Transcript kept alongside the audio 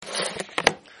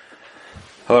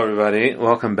Hello everybody,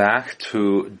 welcome back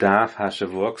to Daf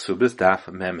Hashavua Kesubos, Daf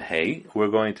Mem Hey. We're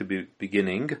going to be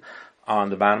beginning on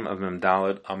the bottom of Mem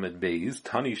Daled Amid Beis,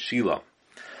 Tani Shila.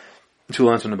 Two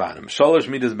lines from the bottom. Shalosh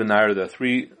Midas Benaira, there are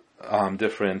three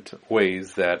different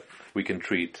ways that we can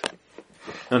treat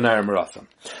a Naira Marasa.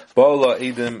 Ba'ala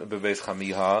Edim Bebeis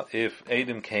Chamiha, if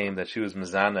Edim came that she was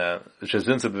Mizana,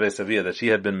 Shazinsa Bebeis Avia, that she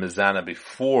had been Mizana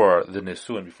before the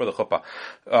Nisuin, before the Chuppah,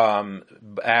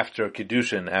 after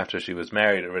Kiddushin, after she was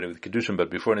married already with Kiddushin, but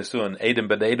before Nisuin,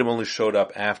 but Edim only showed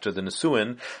up after the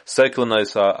Nisuin, Cycle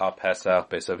Naisa Al Pesach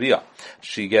Beis Avia.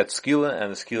 She gets Skila,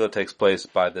 and the Skila takes place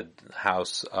by the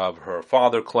house of her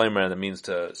father, Klaimer, and it means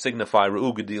to signify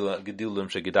Re'u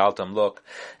Gedilim Shegidaltam, look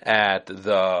at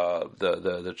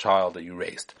the child that you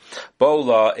raised.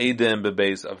 Bola Edim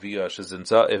bebeis avia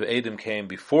shazinsa. If Edim came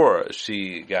before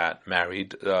she got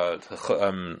married,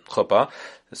 chuppah,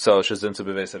 so shazinsa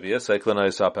bebeis avia.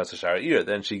 Seiklanayisa Pesach Shahar,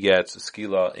 then she gets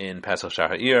skila in Pesach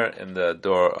Shahar in the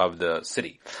door of the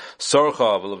city.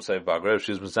 Sorcha v'lubsei bagra.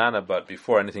 She was mizana, but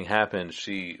before anything happened,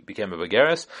 she became a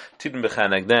begeres. Tidin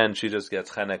bechanek. Then she just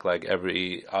gets chanek like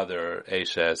every other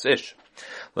eshes ish.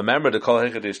 Remember the kol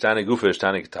hechad ishtani gufa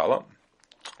ishtani ketala.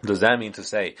 Does that mean to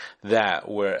say that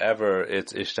wherever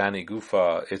it's Ishtani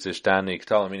Gufa, it's Ishtani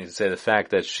Ktala, meaning to say the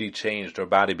fact that she changed her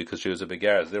body because she was a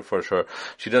Begeres, therefore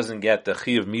she doesn't get the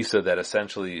Chiv Misa that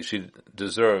essentially she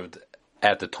deserved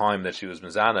at the time that she was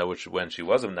Mizana, which when she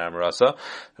was a Naira Marasa,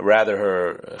 rather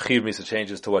her Chiv Misa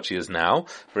changes to what she is now.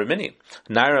 Remini.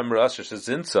 Naira Marasa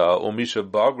Shazinsa, Umisha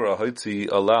Bagra Hoitzi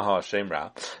Aleha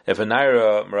Shemra. If a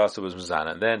Naira Marasa was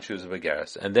Mizana, then she was a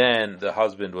Begeres, and then the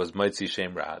husband was Maitzi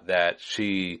Shemra, that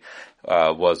she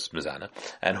was Mizana.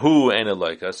 And who ain't a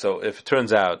loika? So if it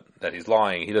turns out that he's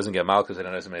lying, he doesn't get Malchus and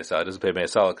doesn't pay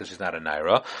Meisala because she's not a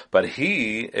Naira. But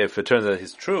if it turns out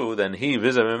he's true, then he she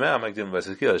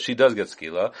does get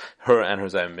Skila, her and her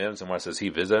Zaymim. Somewhere says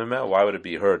he Vizamim. Why would it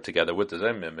be her together with the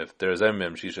Zaymim? If there's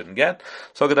Zaymim, she shouldn't get.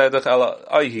 So either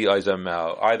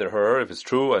her, if it's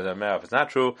true, if it's not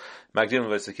true,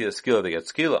 Skila, they get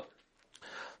Skila.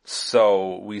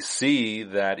 So we see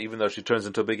that even though she turns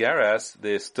into a big heiress,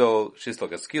 she still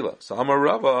gets skila. So Amar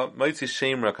Rava, Maitzi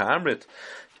Shemra Ka'amrit.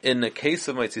 In the case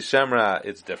of Maitzi Shemra,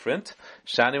 it's different.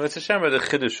 Shani Maitzi Shemra, the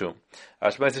Chiddushu.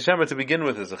 Maitzi Shemra to begin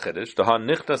with is a Chiddush. The Han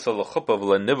Nichnas al Chuppah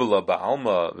v'lenivla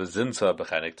ba'alma v'zinsa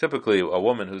b'chanik. Typically, a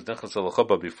woman who's Nichnas al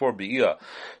Chuppah before B'iyah,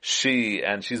 she's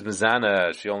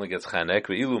Mizana, she only gets chanek.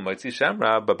 V'ilu Maitzi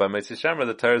Shemra, but by Maitzi Shemra,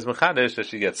 the Torah is Mechadish, that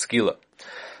she gets skila.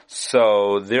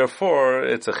 So therefore,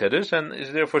 it's a chiddush, and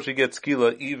therefore she gets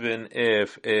skila even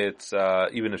if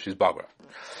she's bagra.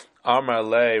 Amar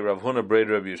le Rav Huna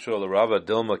Breder Rav Yeshua Rava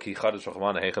Dilma ki chadash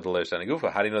rachmana heichad leishani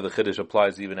gufa. How do you know the chiddush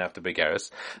applies even after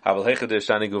begeres? Havel heichad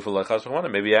leishani gufa leichad rachmana.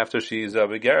 Maybe after she's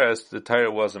begeres, the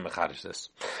Torah wasn't mechadish this.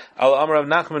 Al Amar Rav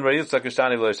Nachman Rayitzak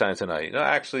Ishtani leishani tanai. No,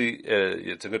 actually,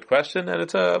 it's a good question, and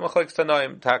it's a machlekes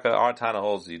tanaim. Our Tana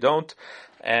holds you don't.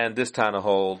 And this Tana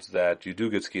holds that you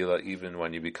do get skila even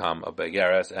when you become a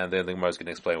begeres, and then the Gemara is going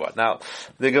to explain what. Now,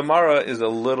 the Gemara is a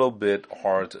little bit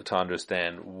hard to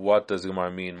understand. What does the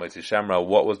Gemara mean, Maitzi Shemra?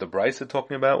 What was the Brisa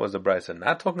talking about? Was the Brisa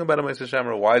not talking about a Maitzi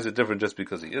Shemra? Why is it different just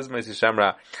because he is Maitzi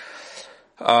Shemra?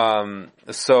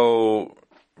 So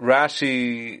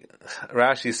Rashi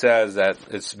says that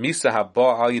it's Misa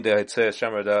Haba Al Yidei Hitzei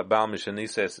Shemra da Baal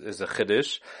Mishanisa is a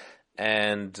Chiddush,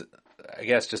 and I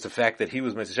guess just the fact that he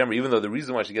was Maitzi Shemra, even though the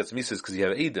reason why she gets Misa is because you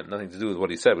have Edim, nothing to do with what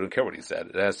he said. We don't care what he said.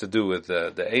 It has to do with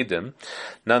the Edim.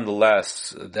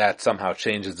 Nonetheless, that somehow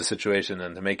changes the situation,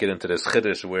 and to make it into this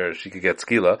Chiddush where she could get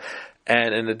Skila.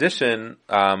 And in addition,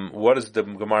 what does the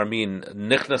Gemara mean?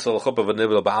 Nichnas al chuppah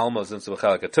v'nivla ba'alma since a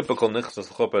typical nichnas al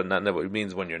chuppah, not nivla. It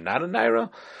means when you're not a Naira.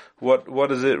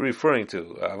 What is it referring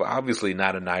to? Obviously,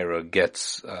 not a Naira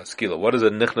gets skila. What is a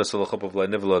nichnas al chuppah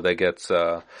v'nivla that gets?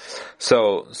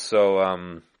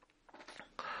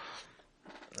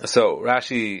 So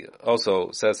Rashi also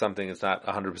says something that's not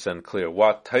 100% clear.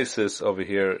 What Taisis over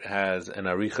here has an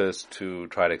arichas to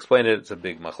try to explain it. It's a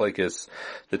big machlekes.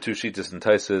 The two shittas and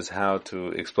Taisis, how to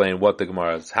explain what the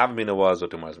Gemara's havamina was,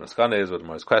 what the Gemara's maskana is, what the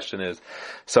Gemara's question is.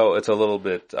 So it's a little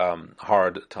bit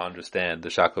hard to understand the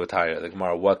Shakavataya, the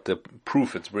Gemara, what the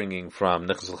proof it's bringing from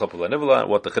Nichnas al-Chapel Nivla,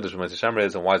 what the Chiddush of Maitzi Shemra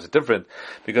is, and why is it different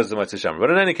because of the Maitzi Shemra.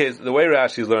 But in any case, the way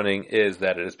Rashi is learning is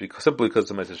that it is simply because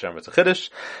the Maitzi Shemra is a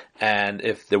Chiddush, and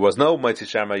if there was no Maitzi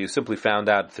Shemra, you simply found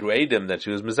out through Edim that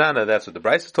she was Mizana. That's what the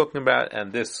Bryce is talking about.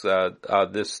 And this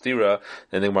stira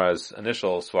in the Gemara's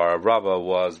initial Svara of Rava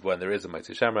was when there is a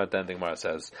Maitzi Shemra. Then the Gemara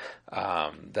says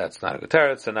that's not a good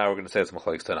teretz. So now we're going to say it's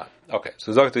Machlekes Tanah. Okay,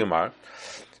 so Zok the Gemara.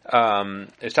 Ishtani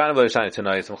v'lo ishtani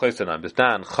tonight, some chayis tonight.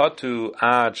 Bistan chatu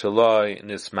ad shaloi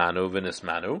nismanu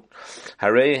v'nismanu,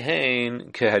 harei hein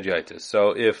kehadjaitis.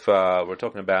 So if we're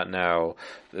talking about now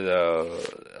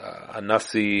a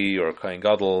nasi or a kohen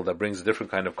gadol that brings a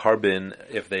different kind of carbon,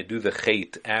 if they do the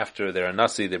chait after they're a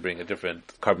nasi, they bring a different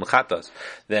carbon chatas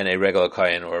than a regular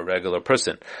kohen or a regular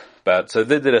person. But so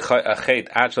they did a chait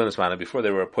actual nismanu before they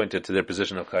were appointed to their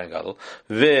position of kohen gadol,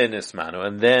 v'nismanu,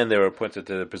 and then they were appointed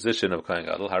to the position of kohen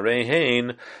gadol. Harei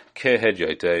hein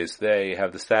kehedyotes. They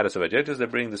have the status of hedyotes. They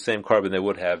bring the same carbon they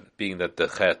would have, being that the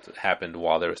chet happened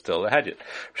while they were still a hedyot.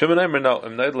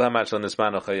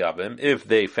 If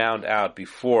they found out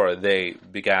before they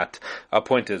got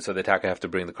appointed, so they have to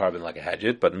bring the carbon like a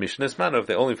hedyot. But mishnismanu, if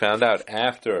they only found out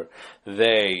after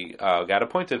they got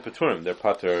appointed, paturim, they're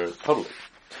patur totally.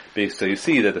 So you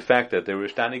see that the fact that they were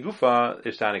ishtani gufa,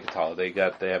 ishtani katala, they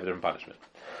have a different punishment.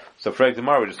 So for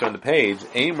tomorrow, we just turn the page.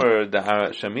 Aimer the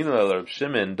Shaminal Reb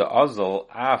Shimon the Azal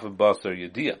Af Basar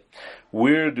Yediyah.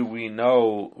 Where do we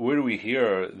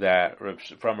hear that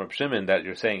from Reb Shimon that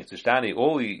you're saying it's ishtani?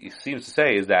 All he seems to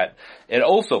say is that it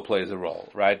also plays a role,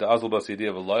 right? The Azal Basar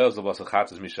Yediyah of Aloy Azal Basar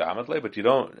Chatzis Misha Amatle, but you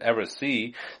don't ever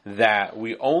see that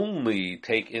we only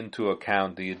take into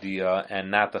account the Yediyah and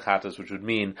not the Chatzis, which would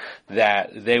mean that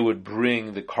they would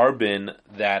bring the carbon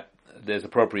that is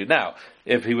appropriate. Now,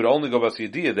 if he would only go bas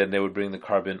yediyah, then they would bring the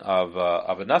carbon of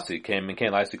a nasi. Came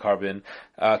laisi carbon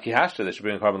kihashta. They should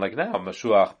bring a carbon like now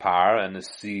mashuach par and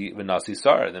the nasi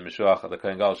sar. Then mashuach the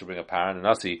kohen gadol should bring a par and the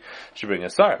nasi should bring a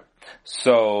sar.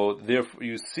 So therefore,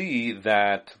 you see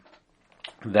that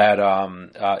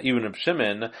even Reb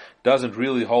Shimon doesn't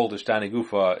really hold ishtani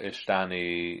gufa,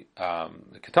 ishtani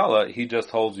katala. He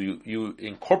just holds you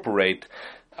incorporate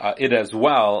it as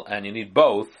well, and you need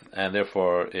both, and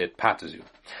therefore it patters you.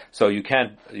 So you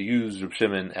can't use Reb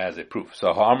Shimon as a proof.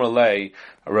 So Ha'amar lei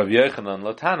Rav Yochanan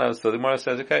latana. So the Gemara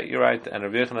says, okay, you're right, and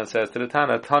Rav Yochanan says to the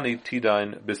Tana, Tani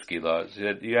tidain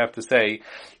biskila. You have to say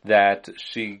that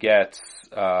she gets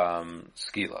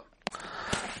skila.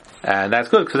 And that's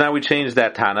good, because now we change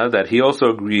that Tana, that he also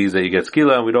agrees that you get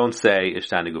skila, and we don't say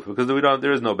ishtani gufa, because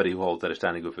there is nobody who holds that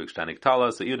ishtani gufa, ishtani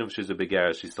ktala, so even if she's a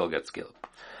begaris, she still gets skila.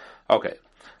 Okay.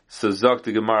 So Zok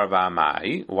the Gemara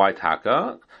v'amai, why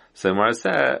taka? So Gemara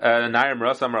says, Nair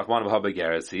Marasa Amrachman v'ha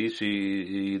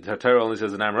her Torah only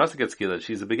says, Nair Marasa gets skila,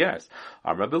 she's a begaris.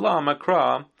 Amra Bilah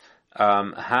Makra,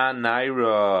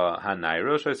 Ha-naira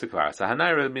shoysekvar. So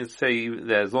Ha-naira means to say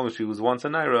that as long as she was once a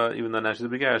naira, even though now she's a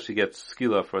begaris, she gets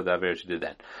skila for the aver she did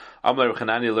then. If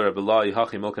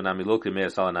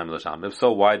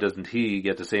so, why doesn't he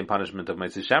get the same punishment of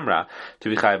Meitzi Shemra to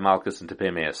be chayiv malchus and to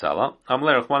pay me'asela?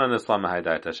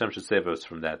 Hashem should save us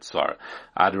from that svar.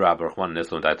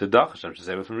 Hashem should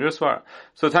save us from your svar.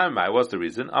 So time what's the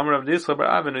reason?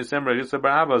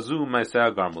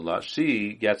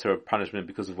 She gets her punishment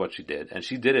because of what she did, and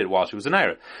she did it while she was a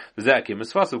naira.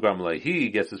 He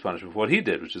gets his punishment for what he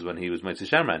did, which is when he was Meitzi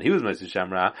Shemra, and he was Meitzi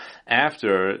Shemra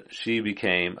after she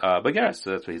became Bagaris,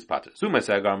 so that's why he's pater. Zuma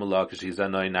Garmula, because she's a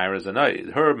naira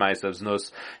zanoi. Her Ma'asav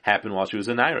Znus happened while she was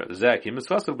a naira. Zakim is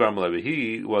first of Garmula, but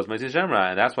he was Meitzi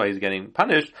Shemra, and that's why he's getting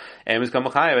punished. And he's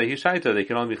Kamachayev, he shaita. They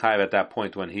can only be chayev at that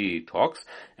point when he talks.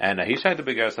 And he shaita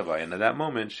Bagaris Havai, and at that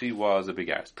moment she was a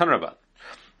Bagaris. Tanrabat.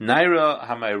 Naira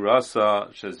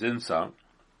Hamayrasa Shazinsa.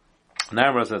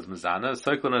 Naira says Mizana,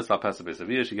 Cyclonus La Pesach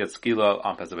Besavia, she gets skila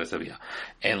on Pesach Besavia.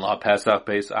 And La Pesach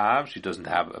Beis Av, she doesn't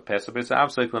have a Pesach Beis Av,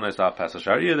 Cyclonus La Pesach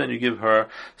Sharir, then you give her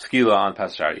skila on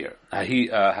Pesach Sharir.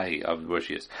 Hahi, of where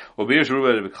she is. Ubir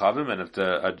Shruba Bekhavim, and if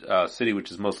the city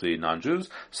which is mostly non-Jews,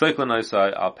 Cyclonus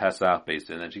Al Pesach Beis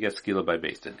Din, and she gets skila by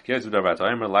Beis Din.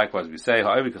 Likewise we say,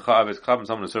 Ha'avi Kachav Khavim,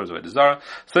 someone who serves the way Dezara,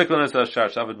 Cyclonus Shar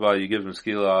Shavadba, you give him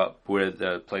skila where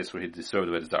the place where he served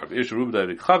the way Dezara. Ubir Shruba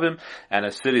Bekhavim, and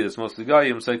a city that's mostly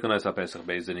Gayim, Cyclonus Al Pesach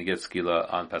Beis Din, he gets skila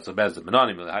on Pesach Beis Din. How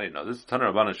do you know this?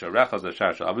 Tanar Rabbanan Sharecha the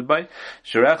Shar Shavadba.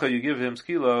 Sharecha, you give him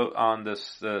skila on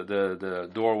this the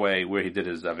doorway where he did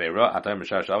his Avera.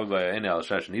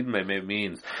 Maybe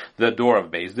means the door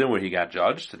of Beis Din where he got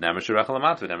judged. Is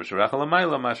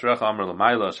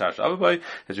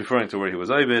referring to where he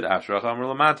was Ovid. After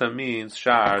Lamata means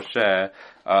Shar She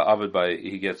Ovid by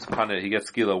he gets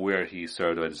skila where he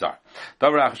served with Zar.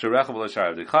 And we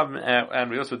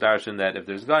also darshan that if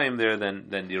there's Gaim there,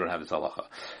 then you don't have this halacha.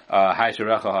 Hai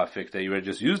Sharecha HaFikta, you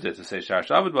just used it to say Shar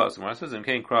Shaved Ba. So it says in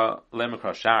Kain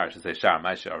Lemekra Shar to say Shar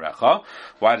Mai Sharecha.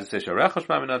 Why does it say Sharecha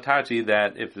Shmamina Tarti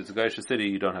that if it's a Gaisha city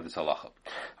you don't have this halacha?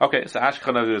 Okay, so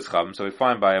Ashkana is Chum, so we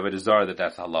find by Avodah Zarah that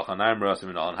that's halacha. Naim Rasa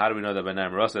Minal, and how do we know that by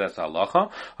Naim Rasa that's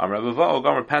halacha? Am Rabba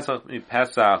Gomer Pesach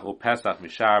or Pesach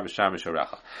Mishar V'Shar Misharecha.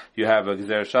 Pesach. You have a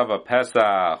Gezer Shava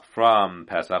Pesach from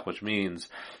Pesach, which means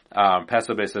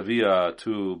Pesach Beisavia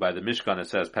to by the Mishkan it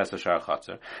says Pesach Shar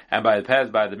Chatzar, and by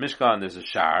the Mishkan there's a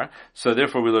Shar. So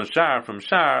therefore we learn Shar from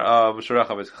Shar of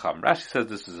Sharecha Beis Chacham. Rashi says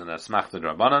this is an Asmachta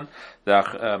Drabanan. The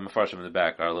Mefarshim in the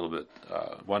back are a little bit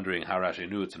wondering how Rashi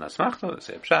knew it's an Asmachta. They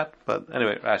say a Pshat, but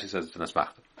anyway, Rashi says it's an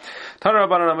Asmachta. Tana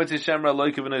Rabbanan Amitzi Shemra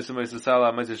Loike V'Noisim Moises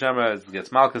Sala. Amitzi Shemra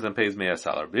gets Malchus and pays Me'as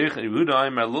Salar. Yehuda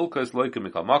Aimer Lulkas Loike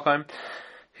Mikal Makayim.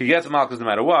 He gets Malchus no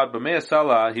matter what, but Me'as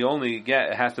Salah he only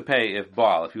has to pay if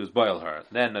Baal, if he was Boil her.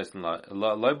 Then Noisim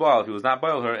Loi Baal, if he was not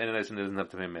Boil her, and Noisim doesn't have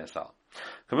to pay Me'as Salah.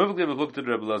 They're arguing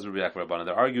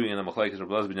in the Machlekes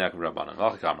Rabbi Elazar ben Yaakov Rabbanan.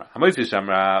 Lachikamra. Hamoitzi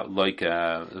Shamra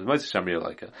Loika. Hamoitzi Shamra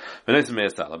Loika. V'Noisim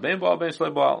Me'as Salah. Bein Baal, Bein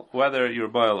Shloi Baal. Whether you're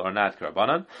Boil or not,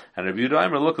 Rabbanan. And Rabbi Yehuda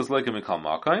Aimer Lukas Loika Mikal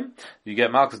Makayim. You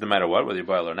get Malchus no matter what, whether you're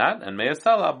Boil or not. And Me'as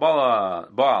Salah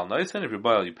Baal Noisin. If you're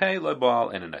Boil, you pay. Loi Baal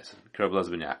and a Noisin. Rabbi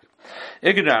Elazar ben Yaakov.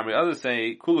 Ikadramri, others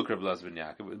say Kuluk Rabbi Elazar ben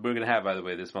Yaakov. We're going to have, by the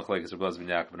way, this Machlekes Rabbi Elazar ben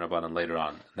Yaakov and Rabbanan later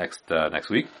on next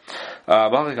week.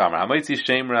 Lachikamra. Hamoitzi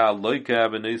Shemra Loika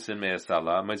B'Noisin Me'as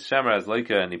Salah. Hamoitzi Shemra has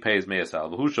Loika and he pays Me'as Salah.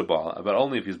 V'Husha Baal, but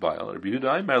only if he's Baal. Rabbi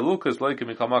Yehuda Aimer Lukas Loika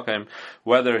Mikal Makayim,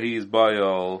 whether he's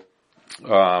Baal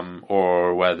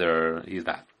or whether he's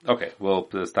not. Okay, we'll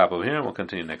stop over here and we'll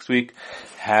continue next week.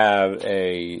 Have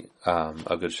a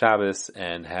good Shabbos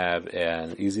and have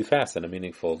an easy fast and a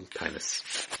meaningful kindness.